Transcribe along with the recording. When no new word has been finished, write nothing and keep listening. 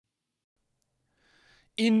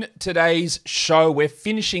In today's show, we're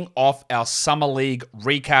finishing off our Summer League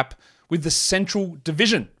recap with the Central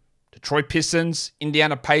Division. Detroit Pistons,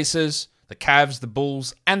 Indiana Pacers, the Cavs, the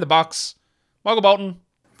Bulls, and the Bucks. Michael Bolton.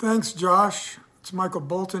 Thanks, Josh. It's Michael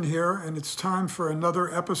Bolton here, and it's time for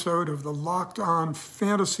another episode of the Locked On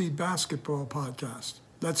Fantasy Basketball Podcast.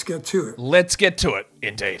 Let's get to it. Let's get to it,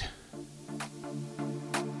 indeed.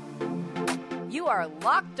 You are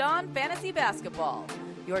Locked On Fantasy Basketball,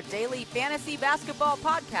 your daily fantasy basketball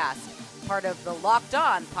podcast, part of the Locked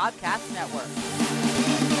On Podcast Network.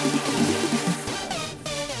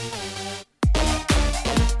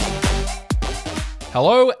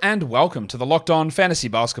 Hello and welcome to the Locked On Fantasy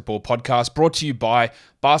Basketball Podcast, brought to you by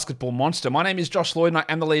Basketball Monster. My name is Josh Lloyd and I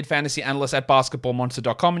am the lead fantasy analyst at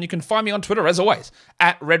basketballmonster.com, and you can find me on Twitter, as always,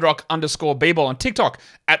 at redrock_bball, on TikTok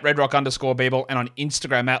at redrock_bball, and on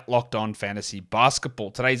Instagram at Locked On Fantasy Basketball.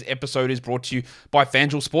 Today's episode is brought to you by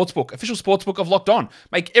FanDuel Sportsbook, official sportsbook of Locked On.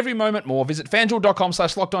 Make every moment more. Visit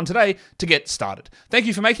fanduel.com/lockedon today to get started. Thank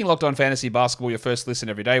you for making Locked On Fantasy Basketball your first listen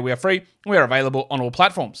every day. We are free and we are available on all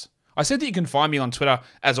platforms. I said that you can find me on Twitter,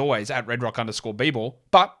 as always, at redrock_bball,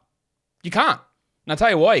 but you can't. And I'll tell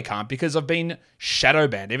you why you can't, because I've been shadow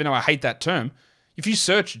banned, even though I hate that term. If you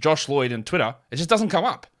search Josh Lloyd on Twitter, it just doesn't come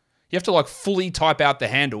up. You have to fully type out the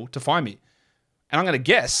handle to find me. And I'm going to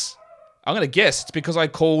guess it's because I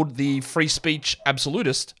called the free speech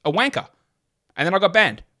absolutist a wanker. And then I got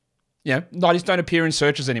banned. I just don't appear in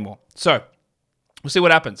searches anymore. So, we'll see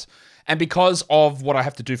what happens. And because of what I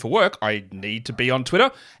have to do for work, I need to be on Twitter,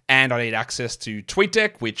 and I need access to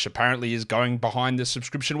TweetDeck, which apparently is going behind the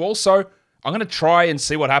subscription wall. So I'm going to try and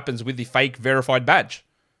see what happens with the fake verified badge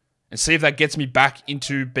and see if that gets me back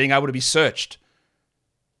into being able to be searched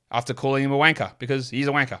after calling him a wanker, because he's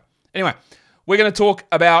a wanker. Anyway, we're going to talk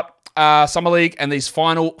about Summer League and these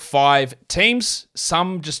final 5 teams.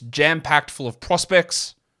 Some just jam-packed full of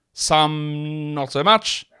prospects, some not so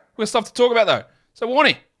much. We've got stuff to talk about, though. So,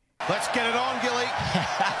 Warnie. Let's get it on, Gilly.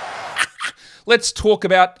 Let's talk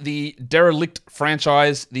about the derelict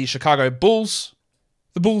franchise, the Chicago Bulls.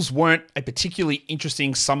 The Bulls weren't a particularly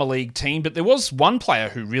interesting Summer League team, but there was one player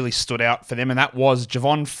who really stood out for them, and that was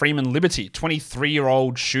Javon Freeman-Liberty,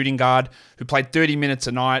 23-year-old shooting guard who played 30 minutes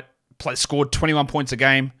a night, scored 21 points a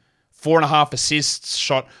game, 4.5 assists,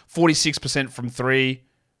 shot 46% from 3,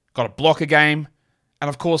 got a block a game. And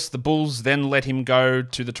of course, the Bulls then let him go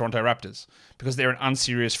to the Toronto Raptors because they're an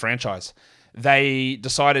unserious franchise. They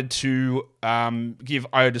decided to give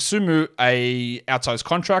Ayo Dosunmu a outsized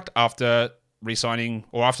contract after signing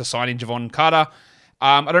Javon Carter.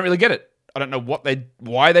 I don't really get it. I don't know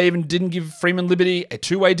why they even didn't give Freeman-Liberty a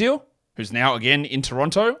 2-way deal, who's now again in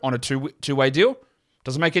Toronto on a two-way deal.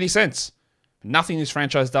 Doesn't make any sense. Nothing this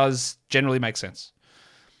franchise does generally makes sense.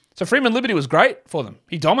 So Freeman-Liberty was great for them.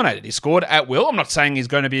 He dominated. He scored at will. I'm not saying he's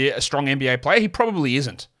going to be a strong NBA player. He probably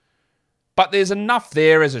isn't. But there's enough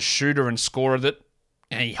there as a shooter and scorer that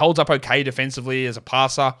he holds up okay defensively as a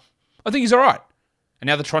passer. I think he's all right. And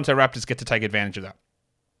now the Toronto Raptors get to take advantage of that.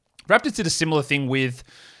 Raptors did a similar thing with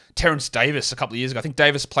Terrence Davis a couple of years ago. I think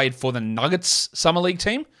Davis played for the Nuggets Summer League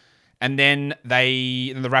team. And then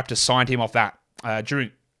the Raptors signed him off that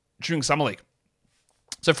during Summer League.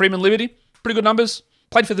 So Freeman-Liberty, pretty good numbers.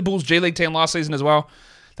 Played for the Bulls G League team last season as well.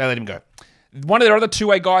 They let him go. One of their other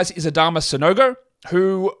two-way guys is Adama Sanogo,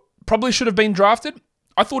 who probably should have been drafted.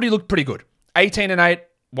 I thought he looked pretty good. 18-8,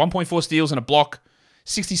 1.4 steals and a block,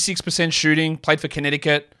 66% shooting, played for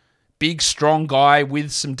Connecticut. Big, strong guy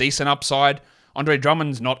with some decent upside. Andre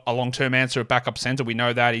Drummond's not a long-term answer at backup center. We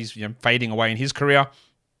know that. He's fading away in his career.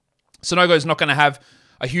 Sanogo's not going to have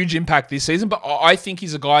a huge impact this season, but I think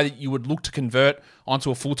he's a guy that you would look to convert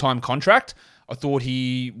onto a full-time contract. I thought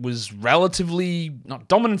he was relatively, not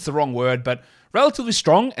dominant's the wrong word, but relatively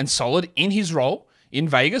strong and solid in his role in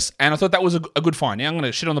Vegas, and I thought that was a good find. Now, I'm going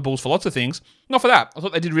to shit on the Bulls for lots of things. Not for that. I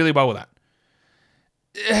thought they did really well with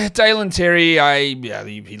that. Dalen Terry,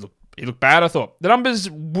 he looked bad, I thought. The numbers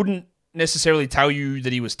wouldn't necessarily tell you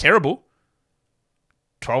that he was terrible.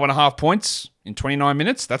 12.5 points in 29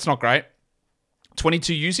 minutes. That's not great.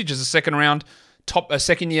 22 usage as a second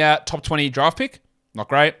year top 20 draft pick. Not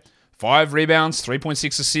great. 5 rebounds,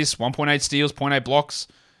 3.6 assists, 1.8 steals, 0.8 blocks.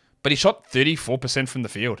 But he shot 34% from the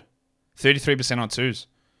field. 33% on twos.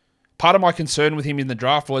 Part of my concern with him in the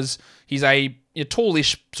draft was he's a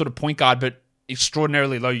tallish sort of point guard, but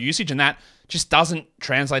extraordinarily low usage, and that just doesn't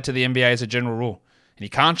translate to the NBA as a general rule. And he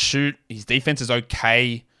can't shoot. His defense is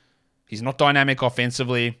okay. He's not dynamic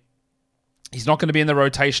offensively. He's not going to be in the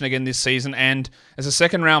rotation again this season. And as a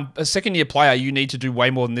second-year player, you need to do way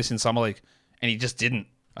more than this in Summer League. And he just didn't.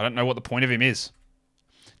 I don't know what the point of him is.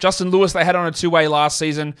 Justin Lewis, they had on a two-way last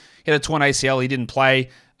season. He had a torn ACL. He didn't play.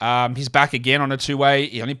 He's back again on a two-way.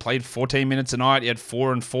 He only played 14 minutes a night. He had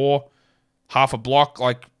 4 and 4, half a block.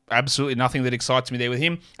 Like, absolutely nothing that excites me there with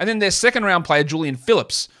him. And then their second-round player, Julian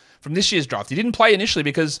Phillips, from this year's draft. He didn't play initially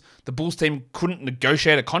because the Bulls team couldn't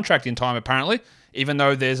negotiate a contract in time, apparently, even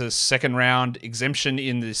though there's a second-round exemption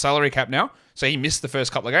in the salary cap now. So he missed the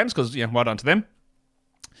first couple of games because, well done to them.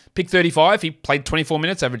 Pick 35, he played 24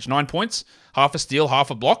 minutes, averaged 9 points, half a steal,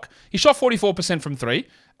 half a block. He shot 44% from three,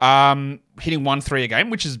 hitting 1 3 a game,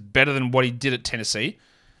 which is better than what he did at Tennessee.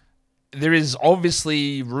 There is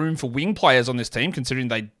obviously room for wing players on this team, considering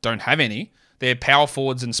they don't have any. Their power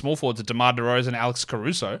forwards and small forwards are DeMar DeRozan, Alex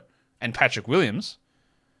Caruso, and Patrick Williams.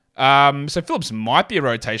 So Phillips might be a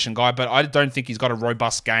rotation guy, but I don't think he's got a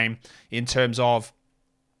robust game in terms of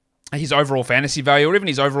his overall fantasy value or even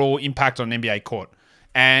his overall impact on an NBA court.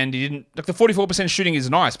 And he didn't, like, the 44% shooting is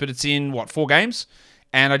nice, but it's in 4 games?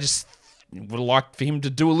 And I just would like for him to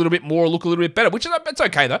do a little bit more, look a little bit better, which is, it's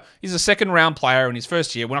okay though. He's a second round player in his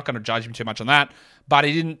first year. We're not going to judge him too much on that, but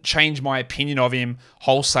it didn't change my opinion of him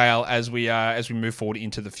wholesale as we move forward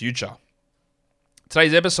into the future.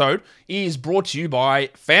 Today's episode is brought to you by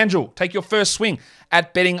FanDuel. Take your first swing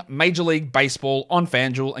at betting Major League Baseball on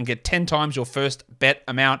FanDuel and get 10 times your first bet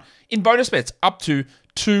amount in bonus bets up to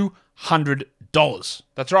 $200.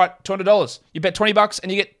 That's right, $200. You bet $20 and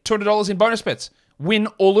you get $200 in bonus bets, win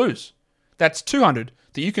or lose. That's $200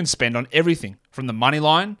 that you can spend on everything from the money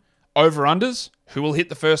line, over-unders, who will hit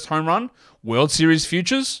the first home run, World Series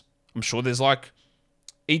futures. I'm sure there's like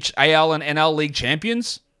each AL and NL League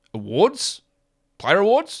champions, awards, player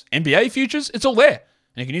awards, NBA futures. It's all there.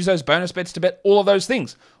 And you can use those bonus bets to bet all of those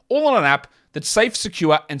things, all on an app that's safe,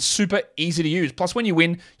 secure, and super easy to use. Plus, when you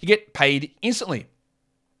win, you get paid instantly.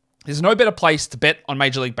 There's no better place to bet on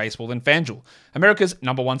Major League Baseball than FanDuel, America's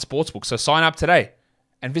 #1 sportsbook. So sign up today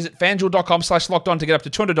and visit FanDuel.com/lockedon to get up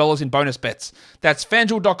to $200 in bonus bets. That's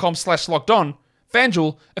FanDuel.com/lockedon.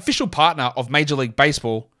 FanDuel, official partner of Major League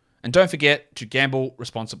Baseball. And don't forget to gamble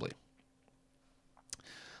responsibly.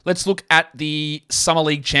 Let's look at the Summer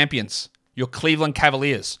League champions, your Cleveland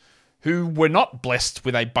Cavaliers, who were not blessed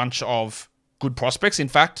with a bunch of good prospects. In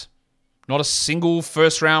fact, not a single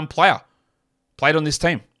first-round player played on this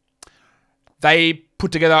team. They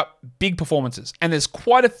put together big performances, and there's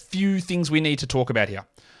quite a few things we need to talk about here.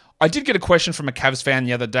 I did get a question from a Cavs fan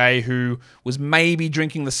the other day who was maybe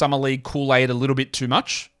drinking the Summer League Kool-Aid a little bit too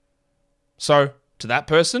much. So, to that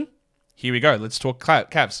person, here we go. Let's talk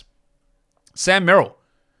Cavs. Sam Merrill,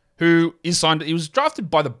 who is signed, he was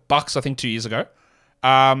drafted by the Bucks, I think, 2 years ago.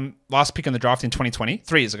 Last pick in the draft in 2020,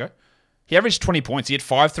 3 years ago. He averaged 20 points. He had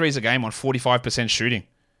 5 threes a game on 45% shooting.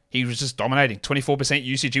 He was just dominating. 24%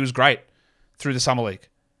 usage. He was great through the Summer League.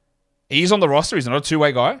 He's on the roster. He's not a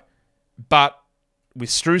two-way guy. But with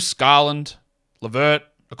Strus, Garland, LeVert,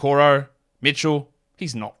 Okoro, Mitchell,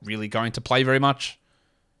 he's not really going to play very much.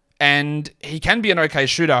 And he can be an okay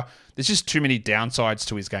shooter. There's just too many downsides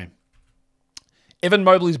to his game. Evan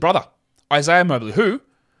Mobley's brother, Isaiah Mobley, who,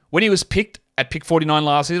 when he was picked at pick 49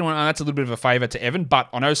 last season, well, that's a little bit of a favour to Evan, but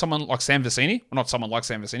I know someone like Sam Vecini, well, not someone like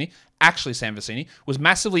Sam Vecini, actually Sam Vecini, was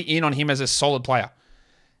massively in on him as a solid player.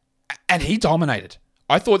 And he dominated.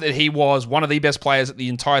 I thought that he was one of the best players at the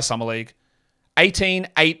entire Summer League. 18,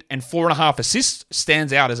 8, and 4.5 assists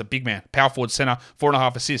stands out as a big man. Power forward center,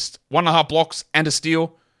 4.5 assists, 1.5 blocks and a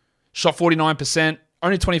steal. Shot 49%,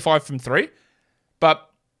 only 25 from 3. But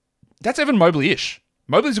that's Evan Mobley-ish.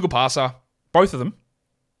 Mobley's a good passer, both of them.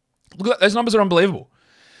 Look at that, those numbers are unbelievable.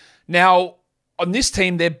 Now, on this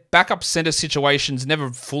team, their backup center situation's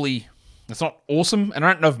never fully, it's not awesome, and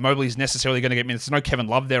I don't know if Mobley's necessarily going to get minutes. There's no Kevin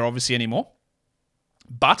Love there, obviously, anymore.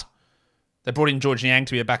 But they brought in George Niang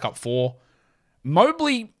to be a backup 4.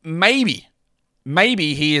 Mobley, maybe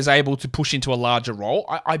he is able to push into a larger role.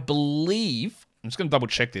 I believe, I'm just going to double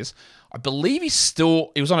check this. I believe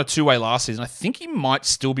he was on a two-way last season. I think he might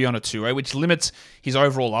still be on a two-way, which limits his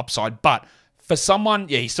overall upside. But for someone,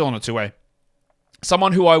 he's still on a two-way.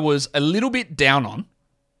 Someone who I was a little bit down on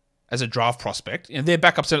as a draft prospect, their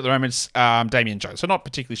backup center at the moment is Damian Jones, so not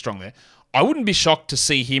particularly strong there. I wouldn't be shocked to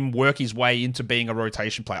see him work his way into being a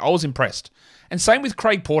rotation player. I was impressed. And same with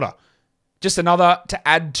Craig Porter. Just another to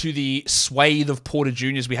add to the swathe of Porter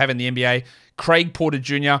Juniors we have in the NBA. Craig Porter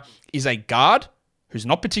Jr. is a guard who's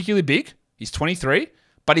not particularly big. He's 23,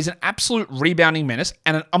 but he's an absolute rebounding menace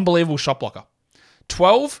and an unbelievable shot blocker.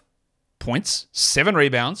 12 points, 7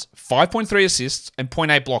 rebounds, 5.3 assists, and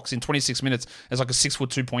 0.8 blocks in 26 minutes as like a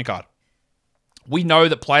 6'2" point guard. We know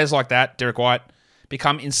that players like that, Derek White,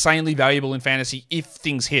 become insanely valuable in fantasy if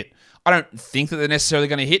things hit. I don't think that they're necessarily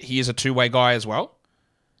going to hit. He is a two-way guy as well.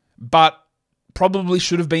 But probably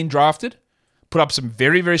should have been drafted. Put up some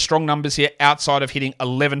very, very strong numbers here outside of hitting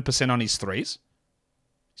 11% on his threes.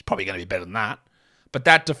 He's probably going to be better than that. But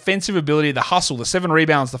that defensive ability, the hustle, the 7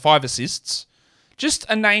 rebounds, the 5 assists, just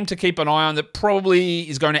a name to keep an eye on that probably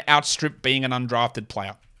is going to outstrip being an undrafted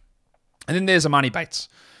player. And then there's Amani Bates,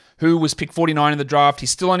 who was picked 49 in the draft.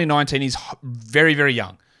 He's still only 19. He's very, very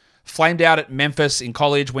young. Flamed out at Memphis in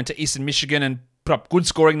college, went to Eastern Michigan and put up good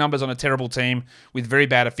scoring numbers on a terrible team with very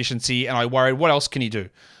bad efficiency. And I worried, what else can he do?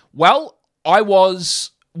 Well, I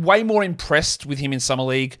was way more impressed with him in Summer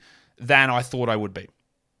League than I thought I would be.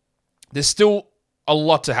 There's still a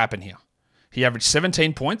lot to happen here. He averaged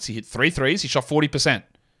 17 points. He hit 3 threes. He shot 40%.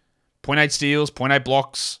 0.8 steals, 0.8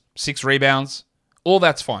 blocks, 6 rebounds. All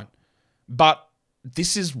that's fine. But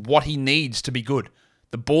this is what he needs to be good.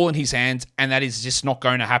 The ball in his hands, and that is just not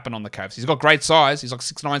going to happen on the Cavs. He's got great size. He's like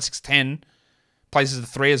 6'9", 6'10". Plays as a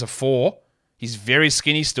 3, as a 4. He's very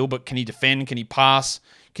skinny still, but can he defend? Can he pass?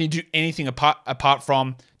 Can he do anything apart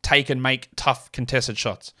from take and make tough contested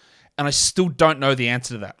shots? And I still don't know the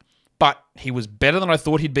answer to that. But he was better than I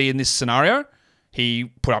thought he'd be in this scenario.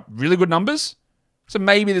 He put up really good numbers. So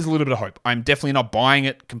maybe there's a little bit of hope. I'm definitely not buying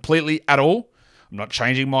it completely at all. I'm not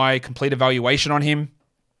changing my complete evaluation on him.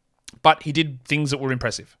 But he did things that were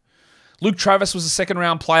impressive. Luke Travis was a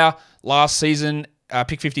second-round player last season,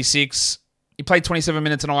 pick 56. He played 27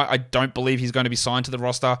 minutes, and I don't believe he's going to be signed to the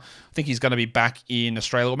roster. I think he's going to be back in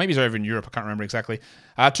Australia, or maybe he's over in Europe. I can't remember exactly.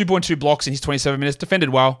 2.2 blocks in his 27 minutes. Defended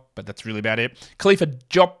well, but that's really about it. Khalifa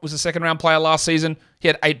Diop was a second-round player last season. He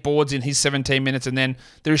had 8 boards in his 17 minutes, and then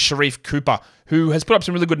there is Sharif Cooper, who has put up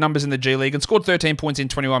some really good numbers in the G League and scored 13 points in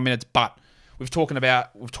 21 minutes, but we've spoken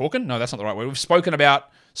about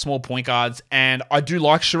small point guards, and I do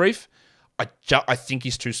like Sharif. I think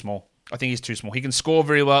he's too small. He can score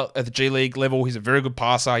very well at the G League level. He's a very good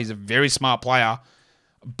passer. He's a very smart player,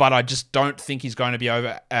 but I just don't think he's going to be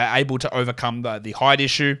able to overcome the height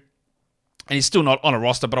issue. And he's still not on a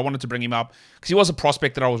roster, but I wanted to bring him up because he was a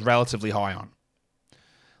prospect that I was relatively high on.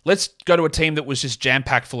 Let's go to a team that was just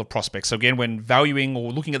jam-packed full of prospects. So again, when valuing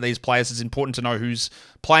or looking at these players, it's important to know who's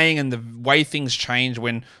playing and the way things change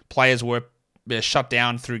when players were shut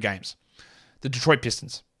down through games. The Detroit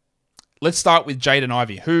Pistons. Let's start with Jaden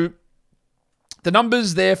Ivey, who the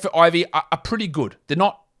numbers there for Ivey are pretty good. They're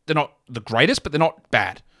not the greatest, but they're not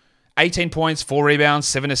bad. 18 points, 4 rebounds,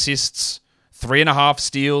 7 assists, 3.5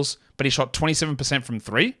 steals, but he shot 27% from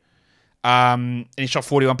 3, and he shot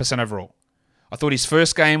 41% overall. I thought his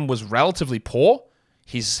first game was relatively poor.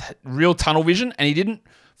 He's real tunnel vision, and he didn't,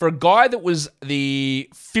 for a guy that was the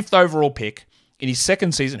 5th overall pick in his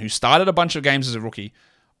second season, who started a bunch of games as a rookie,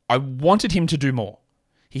 I wanted him to do more.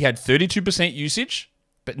 He had 32% usage,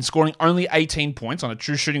 but in scoring only 18 points on a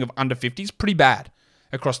true shooting of under 50 is pretty bad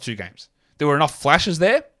across 2 games. There were enough flashes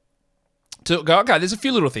there to go, okay, there's a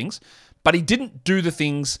few little things, but he didn't do the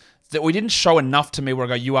things that we didn't show enough to me where I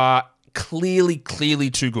go, you are clearly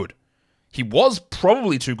too good. He was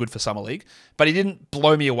probably too good for Summer League, but he didn't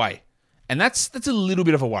blow me away. And that's a little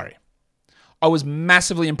bit of a worry. I was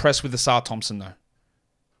massively impressed with Ausar Thompson, though.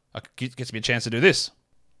 It gets me a chance to do this.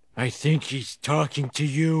 I think he's talking to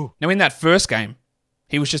you. Now, in that first game,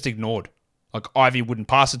 he was just ignored. Like, Ivy wouldn't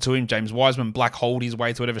pass it to him. James Wiseman black-holed his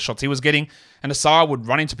way to whatever shots he was getting. And Ausar would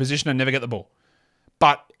run into position and never get the ball.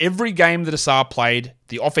 But every game that Ausar played,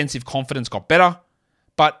 the offensive confidence got better.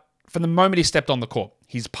 But from the moment he stepped on the court,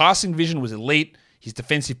 his passing vision was elite. His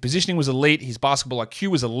defensive positioning was elite. His basketball IQ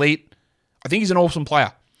was elite. I think he's an awesome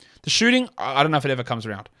player. The shooting, I don't know if it ever comes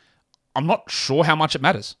around. I'm not sure how much it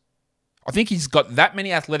matters. I think he's got that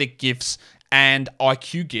many athletic gifts and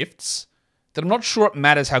IQ gifts that I'm not sure it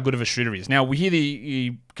matters how good of a shooter he is. Now, we hear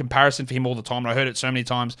the comparison for him all the time, and I heard it so many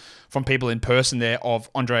times from people in person there of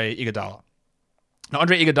Andre Iguodala. Now,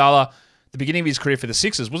 Andre Iguodala, the beginning of his career for the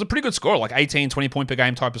Sixers, was a pretty good scorer, like 18, 20 point per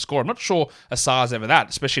game type of score. I'm not sure Ausar's ever that,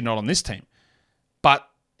 especially not on this team. But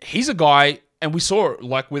he's a guy, and we saw,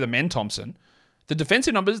 like with Amen Thompson, the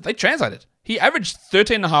defensive numbers, they translated. He averaged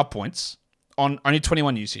 13.5 points on only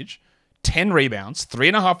 21 usage, 10 rebounds,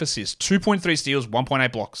 3.5 assists, 2.3 steals,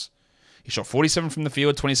 1.8 blocks. He shot 47 from the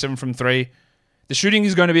field, 27 from 3. The shooting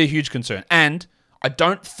is going to be a huge concern. And I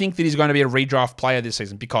don't think that he's going to be a redraft player this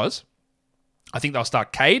season because I think they'll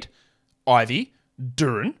start Cade, Ivy,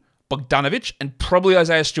 Duran, Bogdanovic, and probably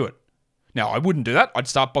Isaiah Stewart. Now, I wouldn't do that. I'd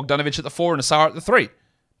start Bogdanovic at the 4 and Ausar at the 3.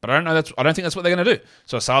 But I don't think that's what they're going to do.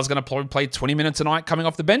 So Ausar's going to probably play 20 minutes a night coming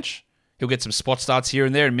off the bench. He'll get some spot starts here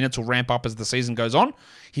and there, and minutes will ramp up as the season goes on.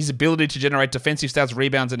 His ability to generate defensive stats,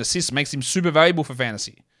 rebounds, and assists makes him super valuable for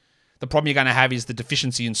fantasy. The problem you're going to have is the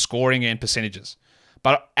deficiency in scoring and percentages.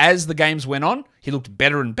 But as the games went on, he looked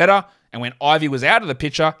better and better, And when Ivy was out of the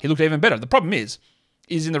picture, he looked even better. The problem is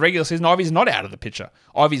in the regular season, Ivy's not out of the picture.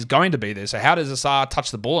 Ivy's going to be there. So how does Ausar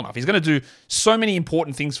touch the ball enough? He's going to do so many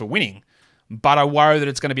important things for winning, but I worry that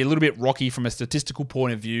it's going to be a little bit rocky from a statistical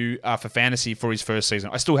point of view for fantasy for his first season.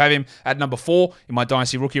 I still have him at number 4 in my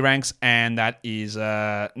Dynasty rookie ranks, and that is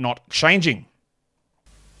not changing.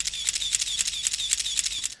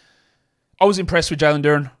 I was impressed with Jalen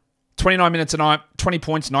Duren. 29 minutes a night, 20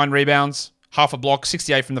 points, 9 rebounds, half a block,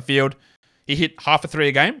 68 from the field. He hit half a 3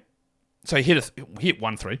 a game. So he hit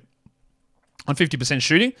 1 3 on 50%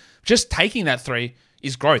 shooting. Just taking that 3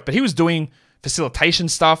 is growth. But he was doing facilitation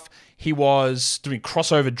stuff. He was doing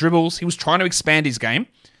crossover dribbles. He was trying to expand his game,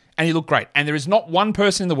 and he looked great. And there is not one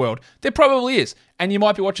person in the world, there probably is, and you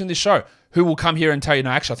might be watching this show, who will come here and tell you,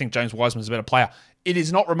 no, actually, I think James Wiseman is a better player. It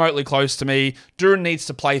is not remotely close to me. Duren needs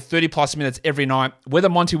to play 30-plus minutes every night. Whether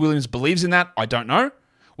Monty Williams believes in that, I don't know.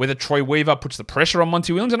 Whether Troy Weaver puts the pressure on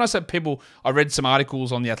Monty Williams. And I read some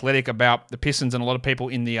articles on The Athletic about the Pistons, and a lot of people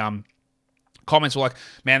in the comments were like,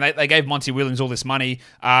 man, they gave Monty Williams all this money.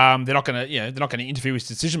 They're not going to interfere with his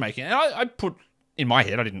decision making. And I put in my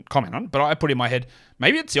head, I didn't comment on it, but I put in my head,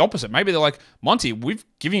 maybe it's the opposite. Maybe they're like, Monty, we've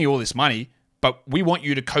given you all this money, but we want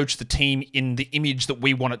you to coach the team in the image that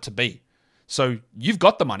we want it to be. So you've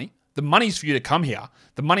got the money. The money's for you to come here.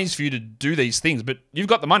 The money's for you to do these things, but you've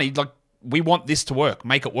got the money. Like, we want this to work.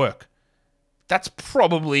 Make it work. That's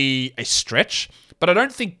probably a stretch, but I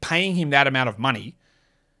don't think paying him that amount of money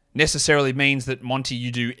necessarily means that, Monty,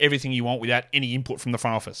 you do everything you want without any input from the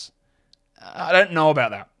front office. I don't know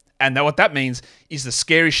about that. And what that means is the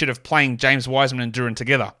scary shit of playing James Wiseman and Duren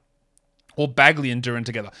together, or Bagley and Duren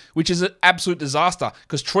together, which is an absolute disaster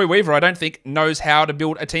because Troy Weaver, I don't think, knows how to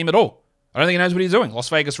build a team at all. I don't think he knows what he's doing. Las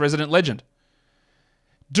Vegas resident legend.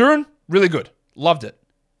 Duren, really good. Loved it.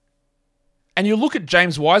 And you look at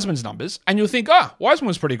James Wiseman's numbers and you'll think, Wiseman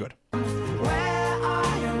was pretty good.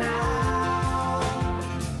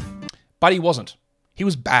 But he wasn't. He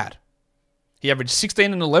was bad. He averaged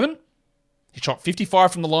 16 and 11. He shot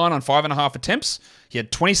 55 from the line on 5.5 attempts. He had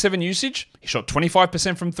 27 usage. He shot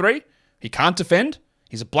 25% from 3. He can't defend.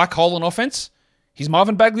 He's a black hole in offense. He's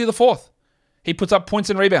Marvin Bagley IV. He puts up points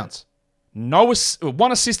and rebounds.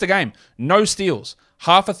 1 assist a game. No steals.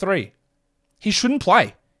 Half a 3. He shouldn't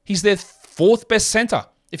play. He's their 4th best center,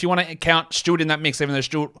 if you want to count Stewart in that mix, even though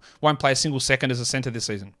Stewart won't play a single second as a center this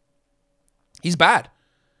season. He's bad.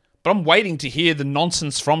 But I'm waiting to hear the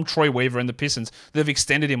nonsense from Troy Weaver and the Pistons that have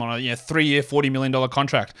extended him on a 3-year, $40 million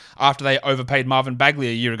contract after they overpaid Marvin Bagley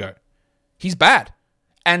a year ago. He's bad.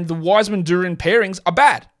 And the Wiseman-Duren pairings are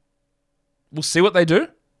bad. We'll see what they do.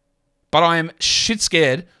 But I am shit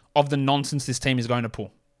scared of the nonsense this team is going to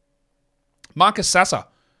pull. Marcus Sasser.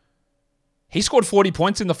 He scored 40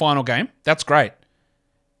 points in the final game. That's great.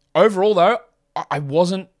 Overall, though, I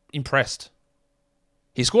wasn't impressed.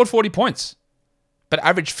 He scored 40 points, but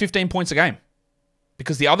averaged 15 points a game.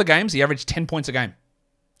 Because the other games, he averaged 10 points a game.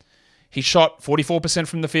 He shot 44%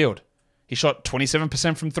 from the field. He shot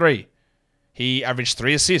 27% from 3. He averaged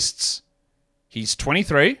 3 assists. He's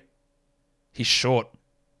 23. He's short.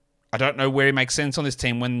 I don't know where he makes sense on this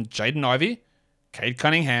team when Jaden Ivey, Cade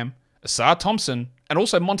Cunningham, Ausar Thompson, and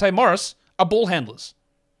also Monte Morris are ball handlers.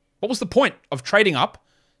 What was the point of trading up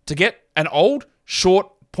to get an old, short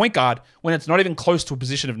point guard when it's not even close to a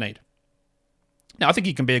position of need? Now, I think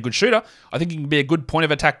he can be a good shooter. I think he can be a good point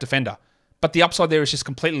of attack defender. But the upside there is just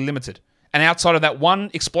completely limited. And outside of that one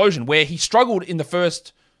explosion where he struggled in the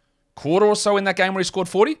first quarter or so in that game where he scored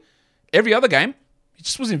 40, every other game, he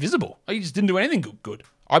just was invisible. He just didn't do anything good.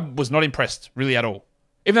 I was not impressed really at all,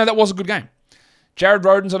 even though that was a good game. Jared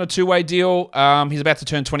Rhoden's on a 2-way deal. He's about to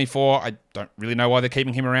turn 24. I don't really know why they're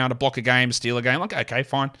keeping him around. A block a game, steal a game. Like, okay,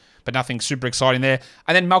 fine. But nothing super exciting there.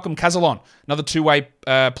 And then Malcolm Casalon, another 2-way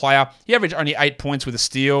player. He averaged only 8 points with a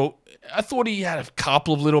steal. I thought he had a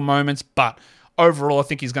couple of little moments, but overall, I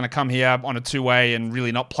think he's going to come here on a 2-way and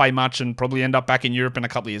really not play much and probably end up back in Europe in a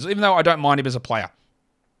couple of years, even though I don't mind him as a player.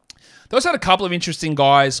 They also had a couple of interesting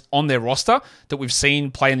guys on their roster that we've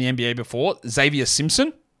seen play in the NBA before. Xavier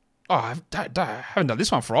Simpson. Oh, I haven't done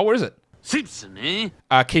this one for a while. Where is it? Simpson, eh?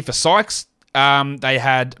 Kiefer Sykes. They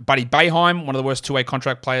had Buddy Boeheim, one of the worst 2-way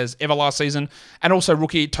contract players ever last season, and also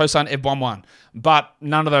rookie Tosan Ebwanwan. But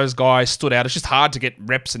none of those guys stood out. It's just hard to get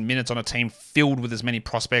reps and minutes on a team filled with as many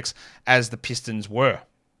prospects as the Pistons were.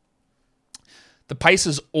 The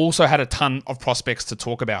Pacers also had a ton of prospects to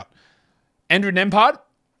talk about. Andrew Nembhard,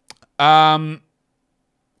 I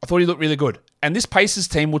thought he looked really good. And this Pacers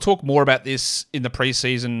team, we'll talk more about this in the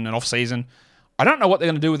preseason and off-season. I don't know what they're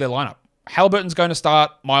going to do with their lineup. Halliburton's going to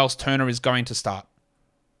start. Miles Turner is going to start.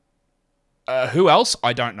 Who else?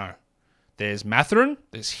 I don't know. There's Mathurin,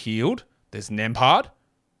 there's Heald, there's Nembhard.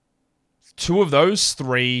 Two of those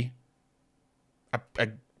three are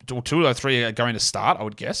going to start, I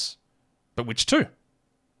would guess. But which two? And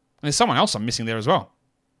there's someone else I'm missing there as well.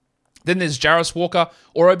 Then there's Jarvis Walker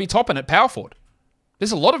or Obi Toppin at power forward.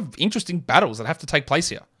 There's a lot of interesting battles that have to take place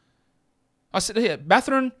here. I said here,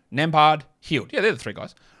 Mathurin, Nembhard, Heald. Yeah, they're the three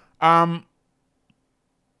guys. Like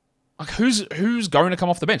who's going to come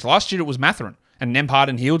off the bench? Last year it was Mathurin and Nembhard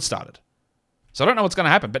and Heald started. So I don't know what's going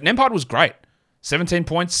to happen. But Nembhard was great. 17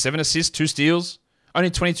 points, 7 assists, 2 steals. Only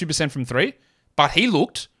 22% from 3. But he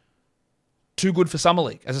looked too good for Summer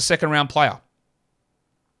League as a second-round player.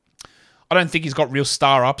 I don't think he's got real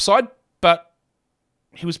star upside, but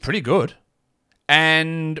he was pretty good.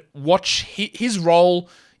 And his role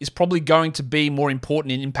is probably going to be more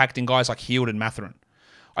important in impacting guys like Heald and Mathurin.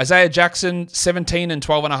 Isaiah Jackson, 17 and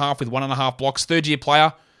 12.5 with 1.5 blocks, third-year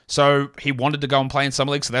player. So he wanted to go and play in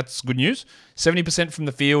Summer League, so that's good news. 70% from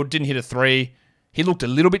the field, didn't hit a 3. He looked a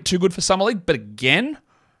little bit too good for Summer League, but again,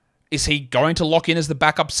 is he going to lock in as the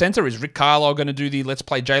backup center? Is Rick Carlisle going to do the let's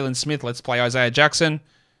play Jalen Smith, let's play Isaiah Jackson?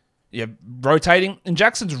 Yeah, rotating. And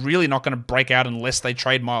Jackson's really not going to break out unless they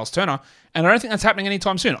trade Miles Turner, and I don't think that's happening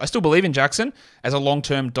anytime soon. I still believe in Jackson as a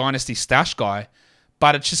long-term dynasty stash guy,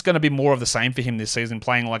 but it's just going to be more of the same for him this season,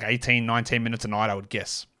 playing like 18, 19 minutes a night, I would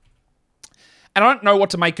guess. And I don't know what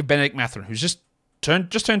to make of Benedict Mathurin, who's just turned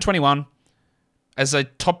 21 as a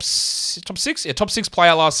top six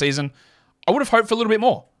player last season. I would have hoped for a little bit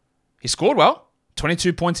more. He scored well,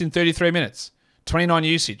 22 points in 33 minutes, 29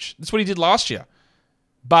 usage. That's what he did last year.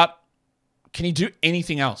 But can he do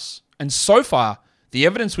anything else? And so far, the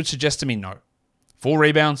evidence would suggest to me no. 4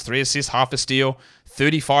 rebounds, 3 assists, half a steal,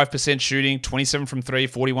 35% shooting, 27 from 3,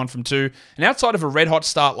 41 from 2. And outside of a red-hot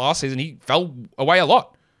start last season, he fell away a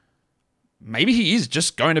lot. Maybe he is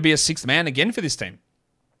just going to be a sixth man again for this team.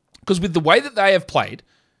 Because with the way that they have played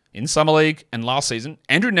in Summer League and last season,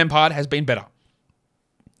 Andrew Nembhard has been better.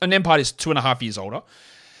 And Nembhard is 2.5 years older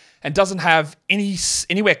and doesn't have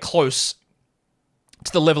anywhere close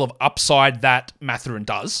to the level of upside that Mathurin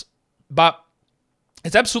does. But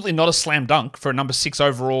it's absolutely not a slam dunk for a number 6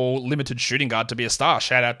 overall limited shooting guard to be a star.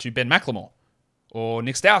 Shout out to Ben McLemore or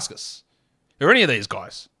Nick Stauskas or any of these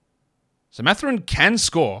guys. So Mathurin can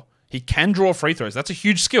score. He can draw free throws. That's a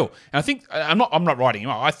huge skill. And I think, I'm not writing him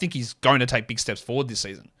off. I think he's going to take big steps forward this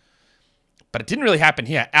season. But it didn't really happen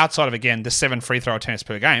here outside of, again, the 7 free throw attempts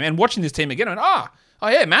per game. And watching this team again, I went, oh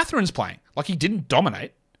yeah, Mathurin's playing. Like he didn't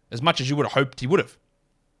dominate as much as you would have hoped he would have.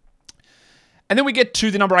 And then we get to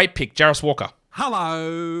the number 8 pick, Jarvis Walker.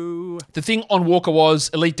 Hello. The thing on Walker was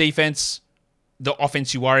elite defense, the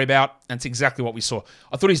offense you worry about, and it's exactly what we saw.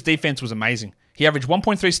 I thought his defense was amazing. He averaged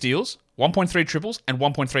 1.3 steals, 1.3 triples, and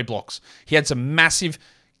 1.3 blocks. He had some massive,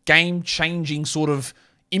 game-changing sort of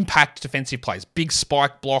impact defensive plays. Big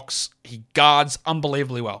spike blocks. He guards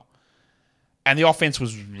unbelievably well. And the offense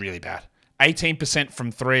was really bad. 18% from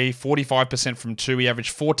 3, 45% from 2. He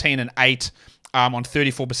averaged 14 and 8 on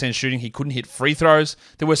 34% shooting. He couldn't hit free throws.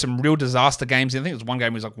 There were some real disaster games. I think it was one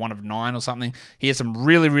game was like 1 of 9 or something. He had some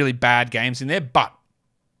really, really bad games in there, but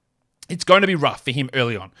it's going to be rough for him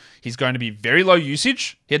early on. He's going to be very low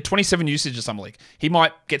usage. He had 27 usage in Summer League. He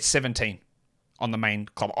might get 17 on the main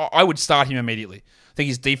club. I would start him immediately. I think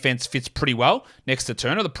his defense fits pretty well next to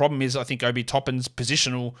Turner. The problem is I think Obi Toppin's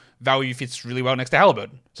positional value fits really well next to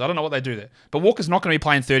Halliburton. So I don't know what they do there. But Walker's not going to be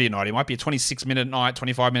playing 30 a night. He might be a 26-minute a night,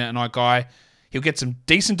 25-minute a night guy. He'll get some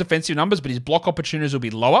decent defensive numbers, but his block opportunities will be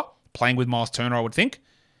lower, playing with Miles Turner, I would think.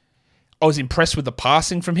 I was impressed with the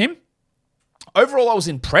passing from him. Overall, I was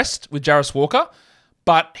impressed with Jarvis Walker,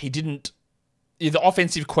 but the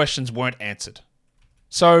offensive questions weren't answered.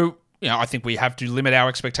 So, I think we have to limit our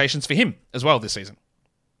expectations for him as well this season.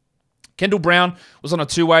 Kendall Brown was on a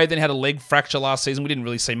 2-way, then had a leg fracture last season. We didn't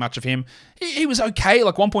really see much of him. He was okay,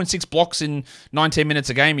 like 1.6 blocks in 19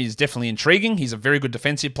 minutes a game. He's definitely intriguing. He's a very good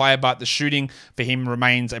defensive player, but the shooting for him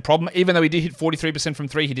remains a problem. Even though he did hit 43% from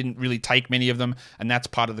 3, he didn't really take many of them, and that's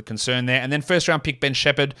part of the concern there. And then first-round pick Ben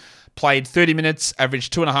Shepherd played 30 minutes,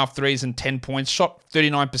 averaged 2.5 threes and 10 points, shot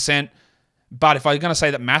 39%. But if I'm going to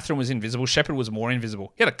say that Mathurin was invisible, Shepherd was more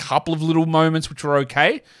invisible. He had a couple of little moments which were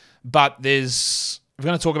okay, but if we're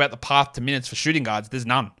going to talk about the path to minutes for shooting guards, there's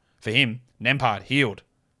none for him. Nembhard, Heald,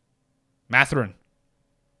 Mathurin,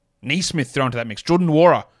 Neesmith thrown into that mix. Jordan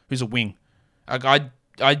Nwora, who's a wing. I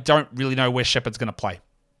don't really know where Shepherd's going to play.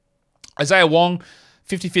 Isaiah Wong,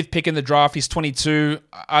 55th pick in the draft. He's 22.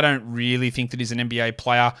 I don't really think that he's an NBA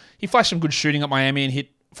player. He flashed some good shooting at Miami and hit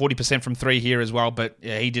 40% from 3 here as well, but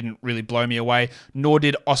yeah, he didn't really blow me away. Nor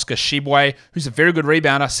did Oscar Shibwe, who's a very good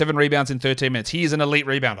rebounder, 7 rebounds in 13 minutes. He is an elite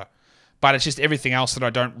rebounder. but it's just everything else that I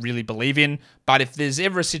don't really believe in. But if there's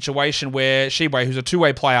ever a situation where Shibwe, who's a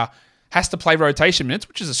two-way player, has to play rotation minutes,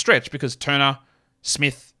 which is a stretch because Turner,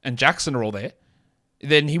 Smith, and Jackson are all there,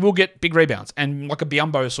 then he will get big rebounds and like a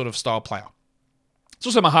Biombo sort of style player. It's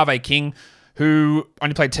also Mojave King, who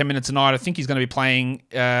only played 10 minutes a night. I think he's going to be playing,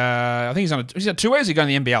 I think he's on 2 ways. He's going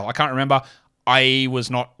to the NBL. I can't remember. I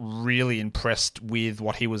was not really impressed with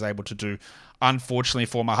what he was able to do, unfortunately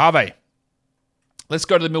for Mojave. Let's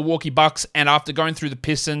go to the Milwaukee Bucks, and after going through the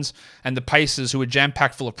Pistons and the Pacers, who were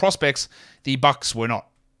jam-packed full of prospects, the Bucks were not.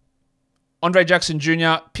 Andre Jackson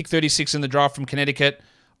Jr., pick 36 in the draft from Connecticut.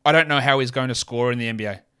 I don't know how he's going to score in the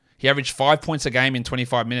NBA. He averaged 5 points a game in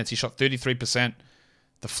 25 minutes. He shot 33%.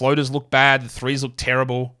 The floaters look bad. The threes look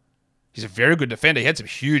terrible. He's a very good defender. He had some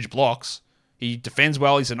huge blocks. He defends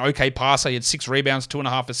well. He's an okay passer. He had 6 rebounds,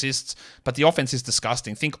 2.5 assists. But the offense is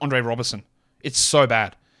disgusting. Think Andre Robertson. It's so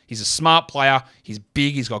bad. He's a smart player. He's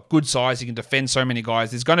big. He's got good size. He can defend so many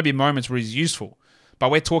guys. There's going to be moments where he's useful.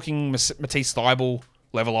 But we're talking Matisse Thybulle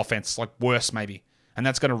level offense, like worse maybe. And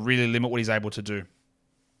that's going to really limit what he's able to do.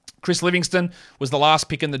 Chris Livingston was the last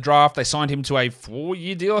pick in the draft. They signed him to a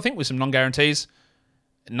 4-year deal, I think, with some non-guarantees.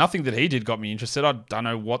 Nothing that he did got me interested. I don't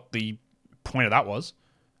know what the point of that was.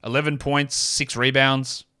 11 points, 6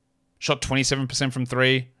 rebounds, shot 27% from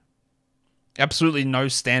 3. Absolutely no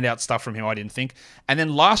standout stuff from him, I didn't think. And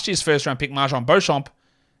then last year's first-round pick, Marjon Beauchamp,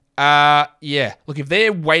 look, if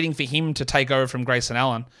they're waiting for him to take over from Grayson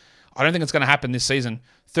Allen, I don't think it's going to happen this season.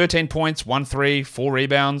 13 points, 1 3, 4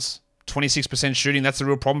 rebounds, 26% shooting. That's the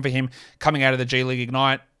real problem for him coming out of the G League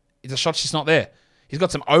Ignite. The shot's just not there. He's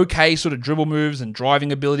got some okay sort of dribble moves and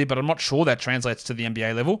driving ability, but I'm not sure that translates to the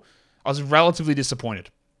NBA level. I was relatively disappointed.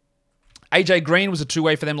 AJ Green was a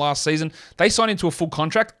two-way for them last season. They signed him to a full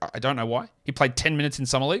contract. I don't know why. He played 10 minutes in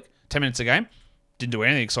Summer League, 10 minutes a game. Didn't do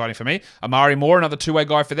anything exciting for me. Amari Moore, another two-way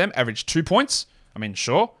guy for them, averaged 2 points. I mean,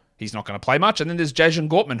 sure, he's not going to play much. And then there's Jason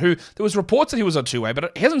Gortman, who there was reports that he was a two-way,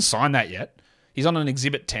 but he hasn't signed that yet. He's on an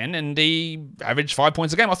Exhibit 10, and he averaged 5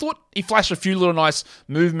 points a game. I thought he flashed a few little nice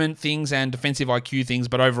movement things and defensive IQ things,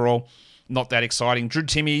 but overall, not that exciting. Drew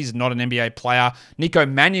Timmy's not an NBA player. Nico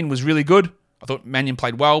Mannion was really good. I thought Mannion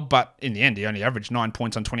played well, but in the end, he only averaged 9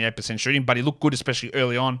 points on 28% shooting, but he looked good, especially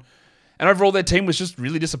early on. And overall, their team was just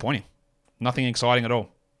really disappointing. Nothing exciting at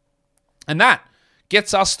all. And that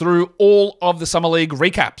gets us through all of the Summer League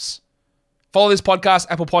recaps. Follow this podcast,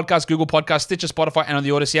 Apple Podcasts, Google Podcasts, Stitcher, Spotify, and on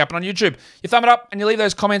the Odyssey app and on YouTube. You thumb it up and you leave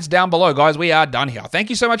those comments down below, guys. We are done here. Thank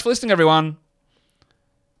you so much for listening, everyone.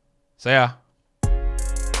 See ya.